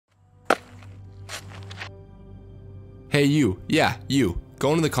Hey you, yeah, you. Go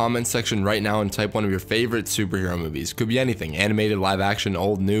into the comments section right now and type one of your favorite superhero movies. Could be anything, animated, live action,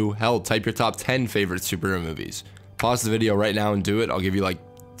 old, new, hell, type your top 10 favorite superhero movies. Pause the video right now and do it. I'll give you like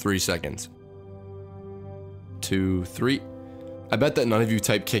 3 seconds. 2, 3. I bet that none of you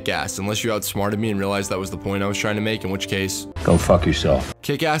typed Kick-Ass unless you outsmarted me and realized that was the point I was trying to make, in which case, go fuck yourself.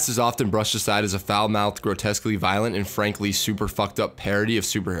 Kick-Ass is often brushed aside as a foul-mouthed, grotesquely violent, and frankly super fucked up parody of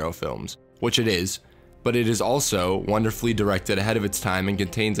superhero films, which it is, but it is also wonderfully directed ahead of its time and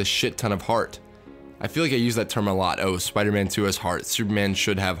contains a shit ton of heart. I feel like I use that term a lot. Oh, Spider-Man 2 has heart, Superman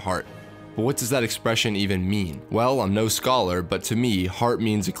should have heart. But what does that expression even mean? Well, I'm no scholar, but to me, heart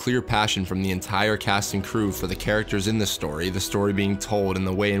means a clear passion from the entire cast and crew for the characters in the story being told, and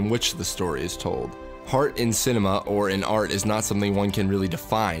the way in which the story is told. Heart in cinema or in art is not something one can really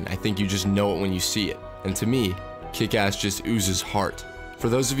define. I think you just know it when you see it. And to me, Kick-Ass just oozes heart. For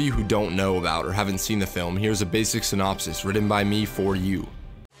those of you who don't know about or haven't seen the film, here's a basic synopsis written by me for you.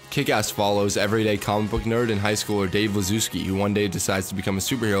 Kick-Ass follows everyday comic book nerd and high schooler Dave Lazuski, who one day decides to become a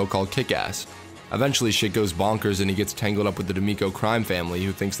superhero called Kick-Ass. Eventually shit goes bonkers and he gets tangled up with the D'Amico crime family,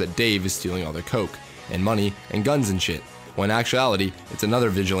 who thinks that Dave is stealing all their coke, and money, and guns and shit, when in actuality, it's another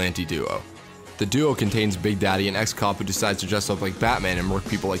vigilante duo. The duo contains Big Daddy, an ex-cop who decides to dress up like Batman and murk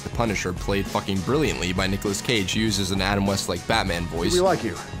people like the Punisher, played fucking brilliantly by Nicolas Cage, who uses an Adam West-like Batman voice. We like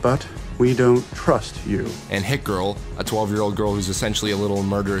you, but we don't trust you. And Hit Girl, a 12-year-old girl who's essentially a little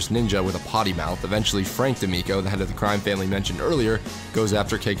murderous ninja with a potty mouth. Eventually Frank D'Amico, the head of the crime family mentioned earlier, goes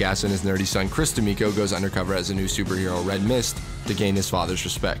after Kick-Ass, and his nerdy son Chris D'Amico goes undercover as a new superhero, Red Mist, to gain his father's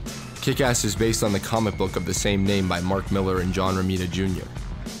respect. Kick-Ass is based on the comic book of the same name by Mark Millar and John Romita Jr.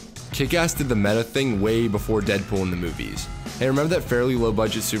 Kick-Ass did the meta thing way before Deadpool in the movies. Hey, remember that fairly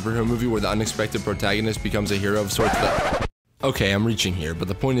low-budget superhero movie where the unexpected protagonist becomes a hero of sorts that... Okay, I'm reaching here, but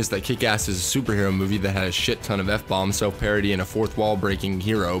the point is that Kick-Ass is a superhero movie that had a shit ton of F-bombs, self-parody, and a fourth-wall-breaking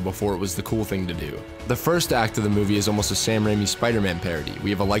hero before it was the cool thing to do. The first act of the movie is almost a Sam Raimi Spider-Man parody. We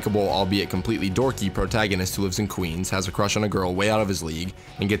have a likable, albeit completely dorky, protagonist who lives in Queens, has a crush on a girl way out of his league,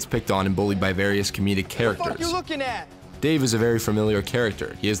 and gets picked on and bullied by various comedic characters. What the fuck you looking at? Dave is a very familiar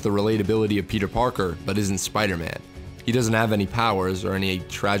character. He has the relatability of Peter Parker, but isn't Spider-Man. He doesn't have any powers or any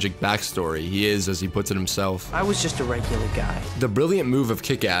tragic backstory. He is, as he puts it himself, I was just a regular guy. The brilliant move of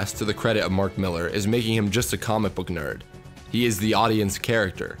Kick-Ass, to the credit of Mark Millar, is making him just a comic book nerd. He is the audience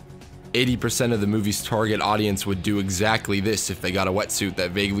character. 80% of the movie's target audience would do exactly this if they got a wetsuit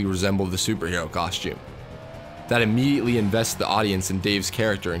that vaguely resembled the superhero costume. That immediately invests the audience in Dave's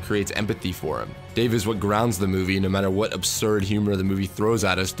character and creates empathy for him. Dave is what grounds the movie. No matter what absurd humor the movie throws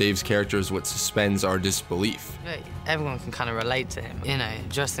at us, Dave's character is what suspends our disbelief. Everyone can kind of relate to him, you know,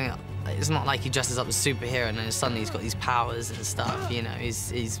 dressing up. It's not like he dresses up as a superhero and then suddenly he's got these powers and stuff, you know,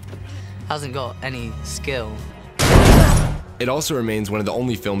 he's hasn't got any skill. It also remains one of the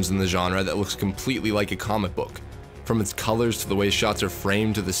only films in the genre that looks completely like a comic book. From its colors to the way shots are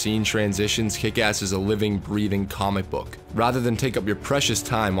framed to the scene transitions, Kick-Ass is a living, breathing comic book. Rather than take up your precious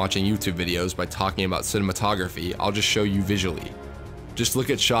time watching YouTube videos by talking about cinematography, I'll just show you visually. Just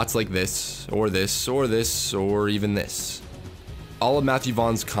look at shots like this, or this, or this, or even this. All of Matthew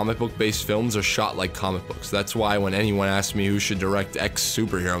Vaughn's comic book-based films are shot like comic books. That's why when anyone asks me who should direct X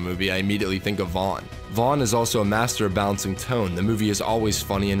superhero movie, I immediately think of Vaughn. Vaughn is also a master of balancing tone. The movie is always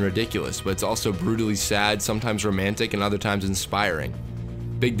funny and ridiculous, but it's also brutally sad, sometimes romantic, and other times inspiring.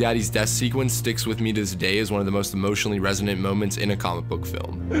 Big Daddy's death sequence sticks with me to this day as one of the most emotionally resonant moments in a comic book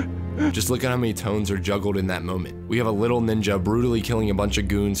film. Just look at how many tones are juggled in that moment. We have a little ninja brutally killing a bunch of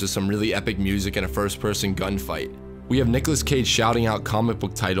goons to some really epic music and a first-person gunfight. We have Nicolas Cage shouting out comic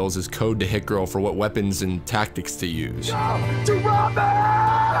book titles as code to Hit Girl for what weapons and tactics to use.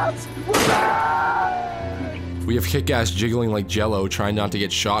 We have Kick-Ass jiggling like Jello, trying not to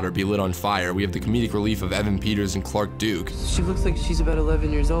get shot or be lit on fire. We have the comedic relief of Evan Peters and Clark Duke. She looks like she's about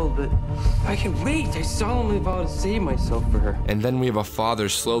 11 years old, but I can't wait. I solemnly vow to save myself for her. And then we have a father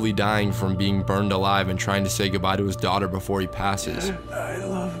slowly dying from being burned alive and trying to say goodbye to his daughter before he passes. I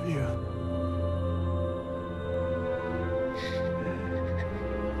love you.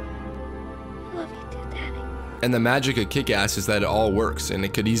 And the magic of Kick-Ass is that it all works, and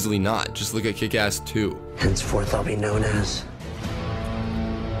it could easily not. Just look at Kick-Ass 2. Henceforth, I'll be known as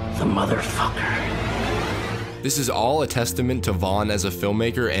the motherfucker. This is all a testament to Vaughn as a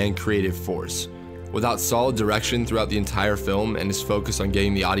filmmaker and creative force. Without solid direction throughout the entire film and his focus on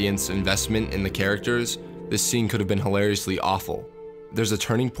getting the audience investment in the characters, this scene could have been hilariously awful. There's a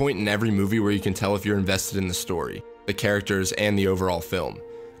turning point in every movie where you can tell if you're invested in the story, the characters, and the overall film.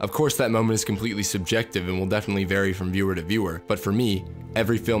 Of course, that moment is completely subjective and will definitely vary from viewer to viewer, but for me,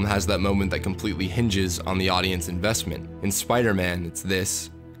 every film has that moment that completely hinges on the audience investment. In Spider-Man, it's this.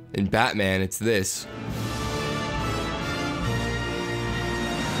 In Batman, it's this.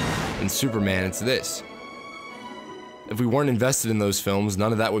 In Superman, it's this. If we weren't invested in those films,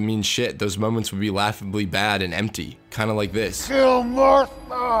 none of that would mean shit. Those moments would be laughably bad and empty, kinda like this. Kill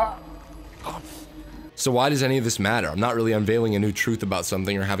Martha! So why does any of this matter? I'm not really unveiling a new truth about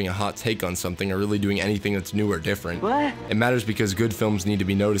something or having a hot take on something or really doing anything that's new or different. What? It matters because good films need to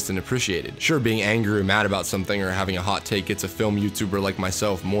be noticed and appreciated. Sure, being angry or mad about something or having a hot take gets a film YouTuber like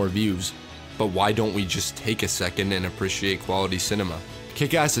myself more views, but why don't we just take a second and appreciate quality cinema?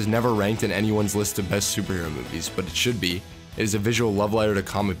 Kick-Ass is never ranked in anyone's list of best superhero movies, but it should be. It is a visual love letter to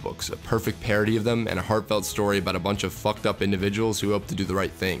comic books, a perfect parody of them, and a heartfelt story about a bunch of fucked up individuals who hope to do the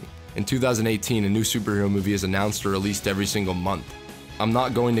right thing. In 2018, a new superhero movie is announced or released every single month. I'm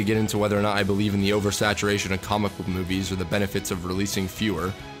not going to get into whether or not I believe in the oversaturation of comic book movies or the benefits of releasing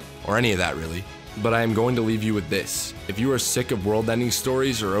fewer, or any of that really, but I am going to leave you with this. If you are sick of world-ending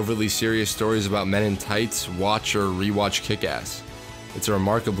stories or overly serious stories about men in tights, watch or rewatch Kick-Ass. It's a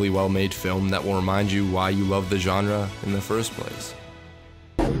remarkably well-made film that will remind you why you love the genre in the first place.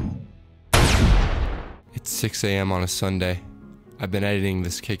 It's 6 a.m. on a Sunday. I've been editing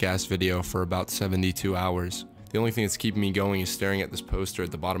this Kick-Ass video for about 72 hours. The only thing that's keeping me going is staring at this poster at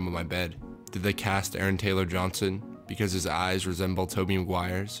the bottom of my bed. Did they cast Aaron Taylor Johnson because his eyes resemble Tobey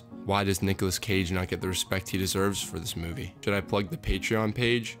Maguire's? Why does Nicolas Cage not get the respect he deserves for this movie? Should I plug the Patreon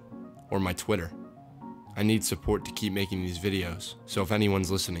page or my Twitter? I need support to keep making these videos, so if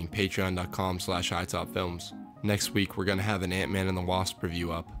anyone's listening, patreon.com/HiTopFilms. Next week we're gonna have an Ant-Man and the Wasp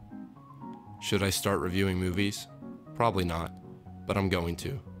review up. Should I start reviewing movies? Probably not, but I'm going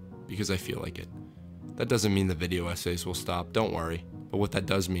to, because I feel like it. That doesn't mean the video essays will stop, don't worry, but what that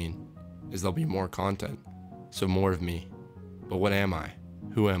does mean is there'll be more content, so more of me. But what am I?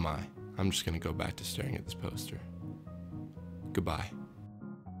 Who am I? I'm just gonna go back to staring at this poster. Goodbye.